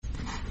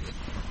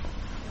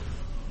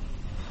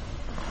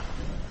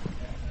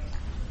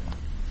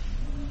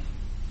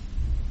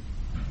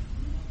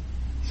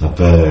Ça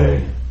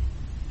fait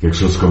quelque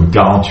chose comme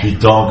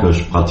 48 ans que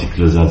je pratique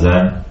le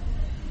zazen.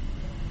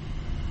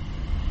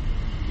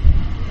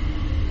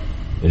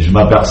 Et je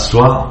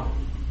m'aperçois,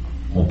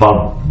 on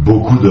parle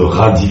beaucoup de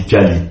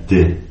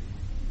radicalité.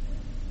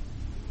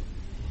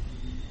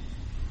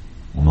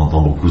 On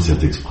entend beaucoup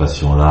cette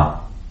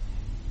expression-là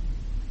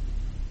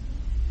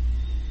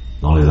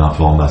dans les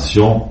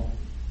informations.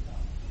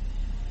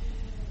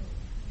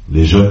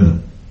 Les jeunes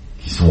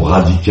qui sont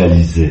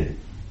radicalisés.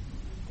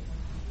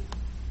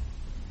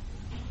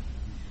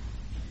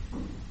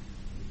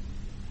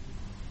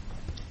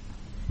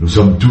 Nous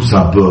sommes tous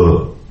un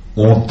peu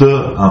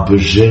honteux, un peu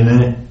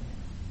gênés,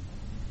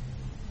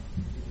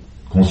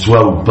 qu'on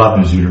soit ou pas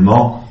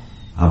musulman,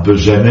 un peu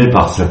gênés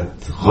par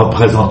cette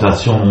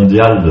représentation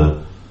mondiale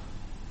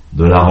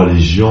de la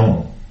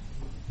religion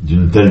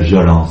d'une telle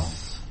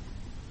violence.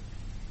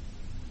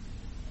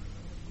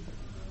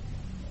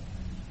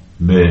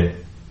 Mais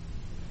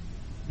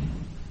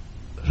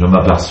je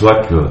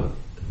m'aperçois que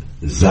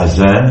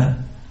Zazen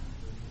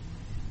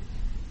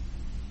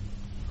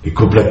est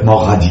complètement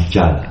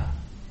radical.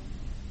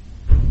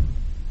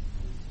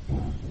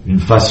 Une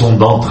façon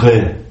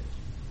d'entrer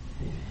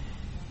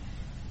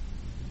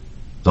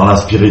dans la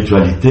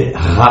spiritualité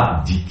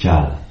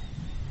radicale,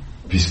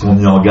 puisqu'on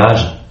y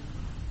engage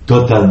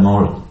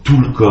totalement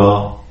tout le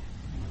corps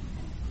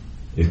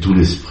et tout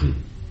l'esprit.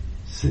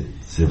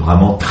 C'est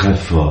vraiment très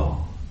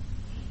fort.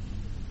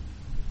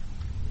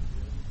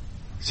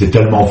 C'est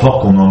tellement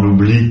fort qu'on en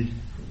oublie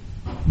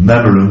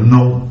même le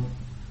nom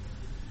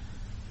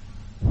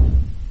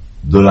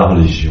de la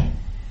religion.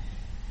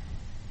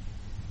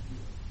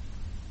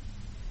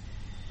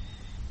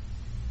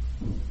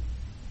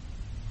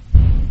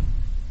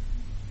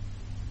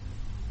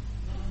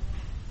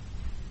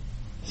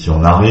 Si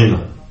on arrive,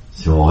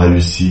 si on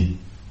réussit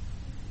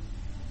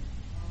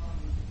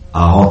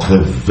à rentrer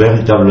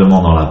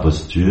véritablement dans la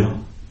posture,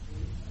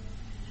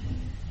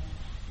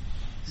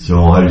 si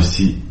on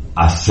réussit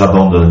à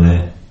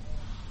s'abandonner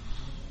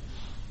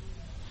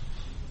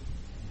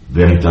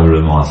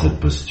véritablement à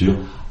cette posture,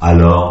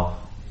 alors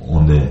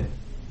on est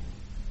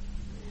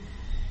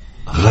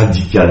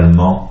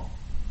radicalement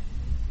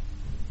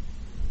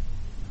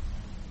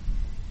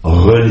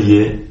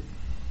relié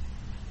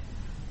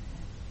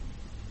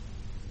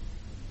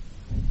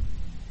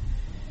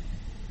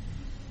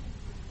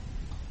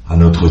à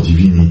notre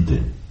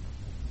divinité.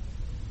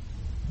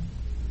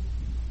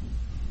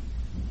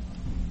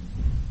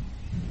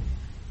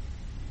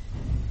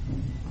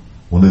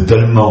 On est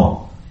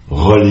tellement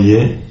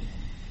relié,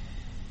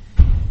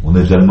 on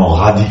est tellement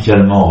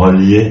radicalement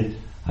relié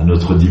à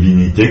notre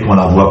divinité qu'on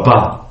la voit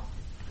pas.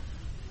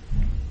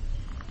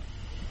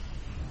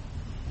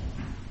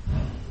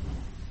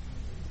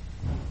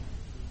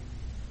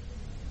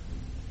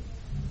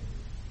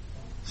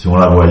 Si on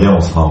la voyait,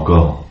 on serait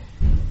encore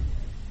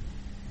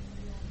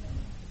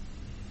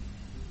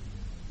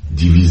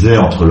divisé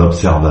entre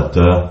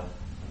l'observateur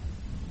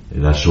et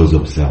la chose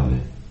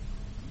observée.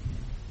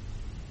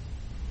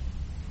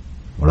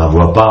 On la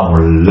voit pas, on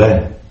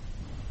l'est.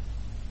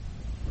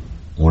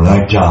 On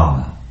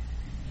l'incarne.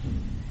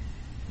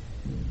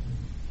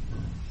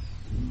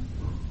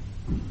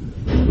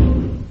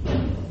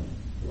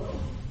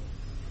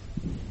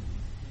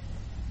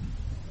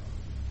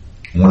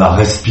 On la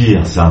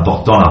respire, c'est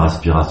important la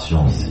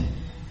respiration aussi.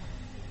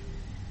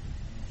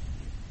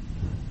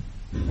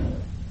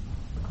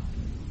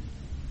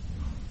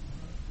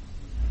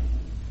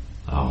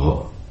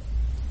 Alors,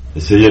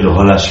 essayez de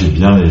relâcher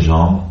bien les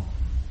jambes.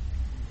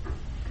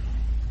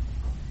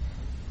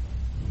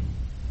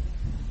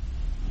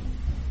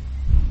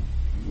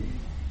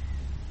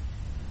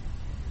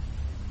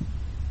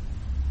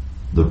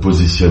 De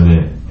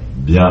positionner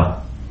bien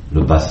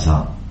le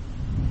bassin.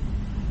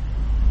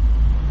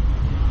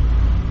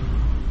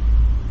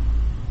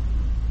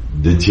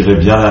 D'étirer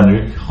bien la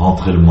nuque,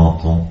 rentrer le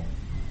menton.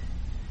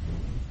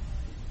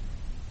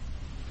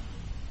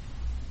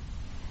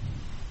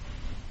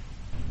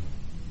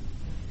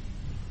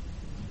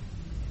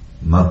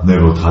 Maintenez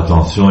votre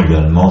attention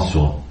également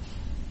sur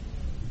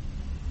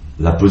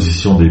la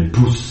position des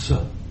pouces.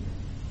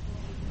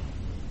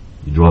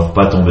 Ils ne doivent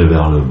pas tomber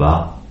vers le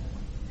bas.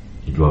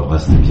 Ils doivent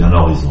rester bien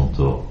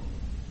horizontaux.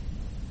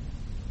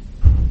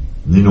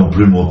 Ni non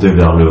plus monter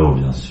vers le haut,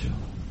 bien sûr.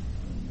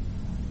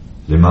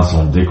 Les mains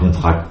sont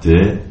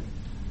décontractées.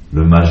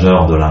 Le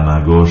majeur de la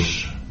main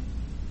gauche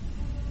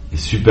est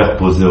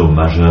superposé au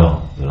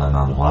majeur de la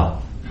main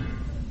droite.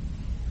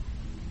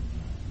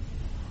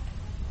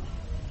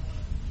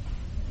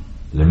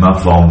 Les mains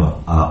forment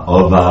un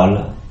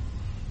ovale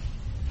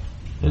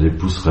et les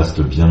pouces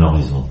restent bien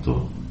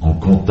horizontaux, en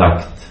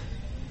contact,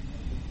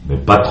 mais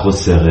pas trop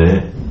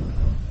serrés.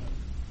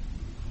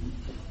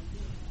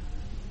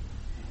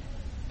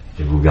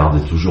 Et vous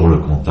gardez toujours le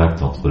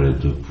contact entre les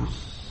deux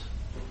pouces.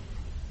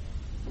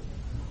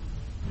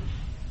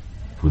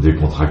 Vous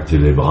décontractez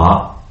les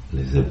bras,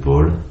 les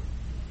épaules.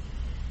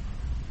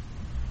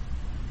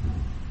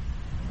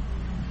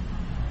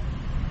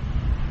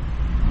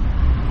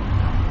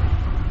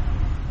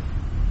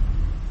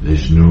 Les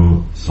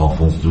genoux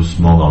s'enfoncent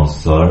doucement dans le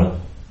sol.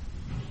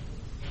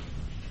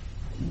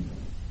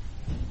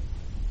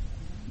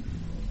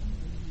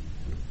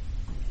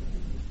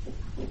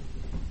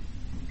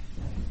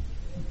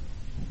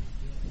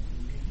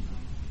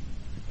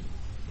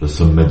 Le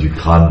sommet du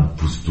crâne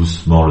pousse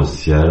doucement le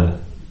ciel.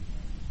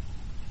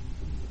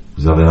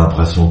 Vous avez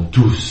l'impression que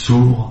tout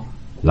s'ouvre,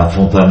 la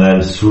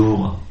fontanelle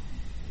s'ouvre.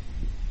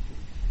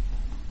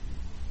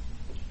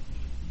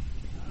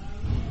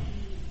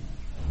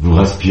 Vous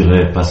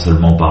respirez pas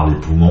seulement par les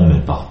poumons, mais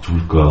par tout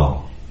le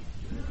corps.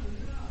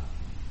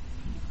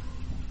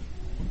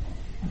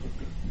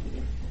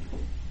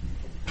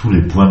 Tous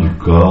les points du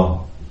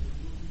corps,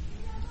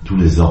 tous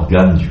les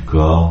organes du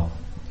corps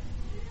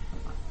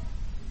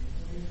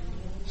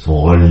sont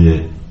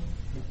reliés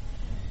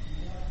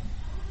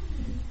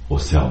au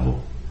cerveau.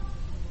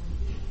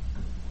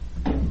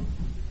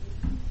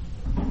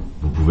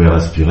 Vous pouvez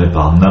respirer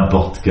par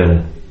n'importe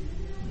quel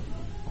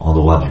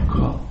endroit du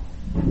corps.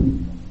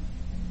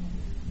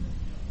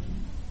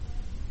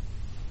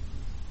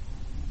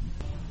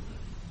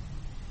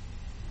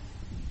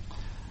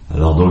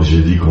 Alors donc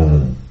j'ai dit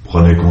qu'on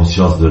prenait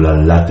conscience de la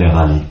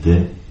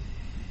latéralité.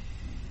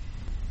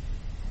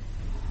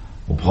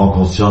 On prend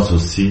conscience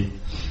aussi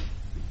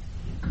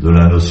de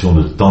la notion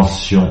de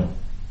tension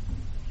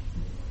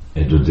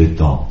et de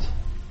détente,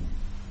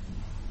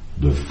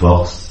 de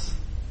force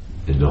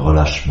et de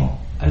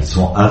relâchement. Elles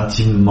sont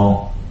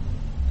intimement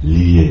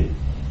liées.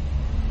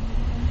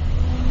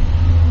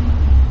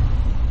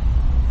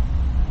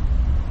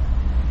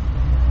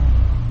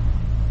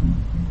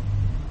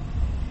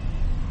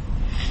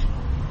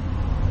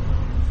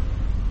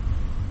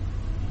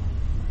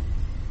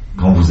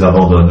 Quand vous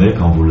abandonnez,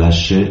 quand vous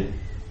lâchez,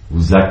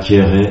 vous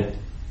acquérez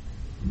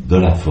de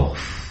la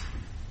force.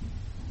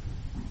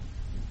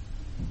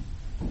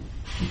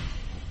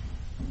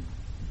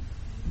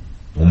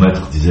 Mon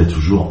maître disait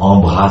toujours,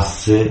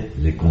 embrassez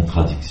les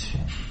contradictions.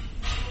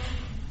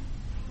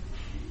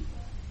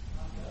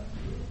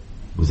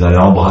 Vous allez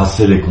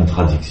embrasser les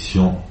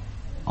contradictions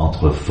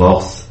entre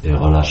force et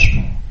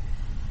relâchement.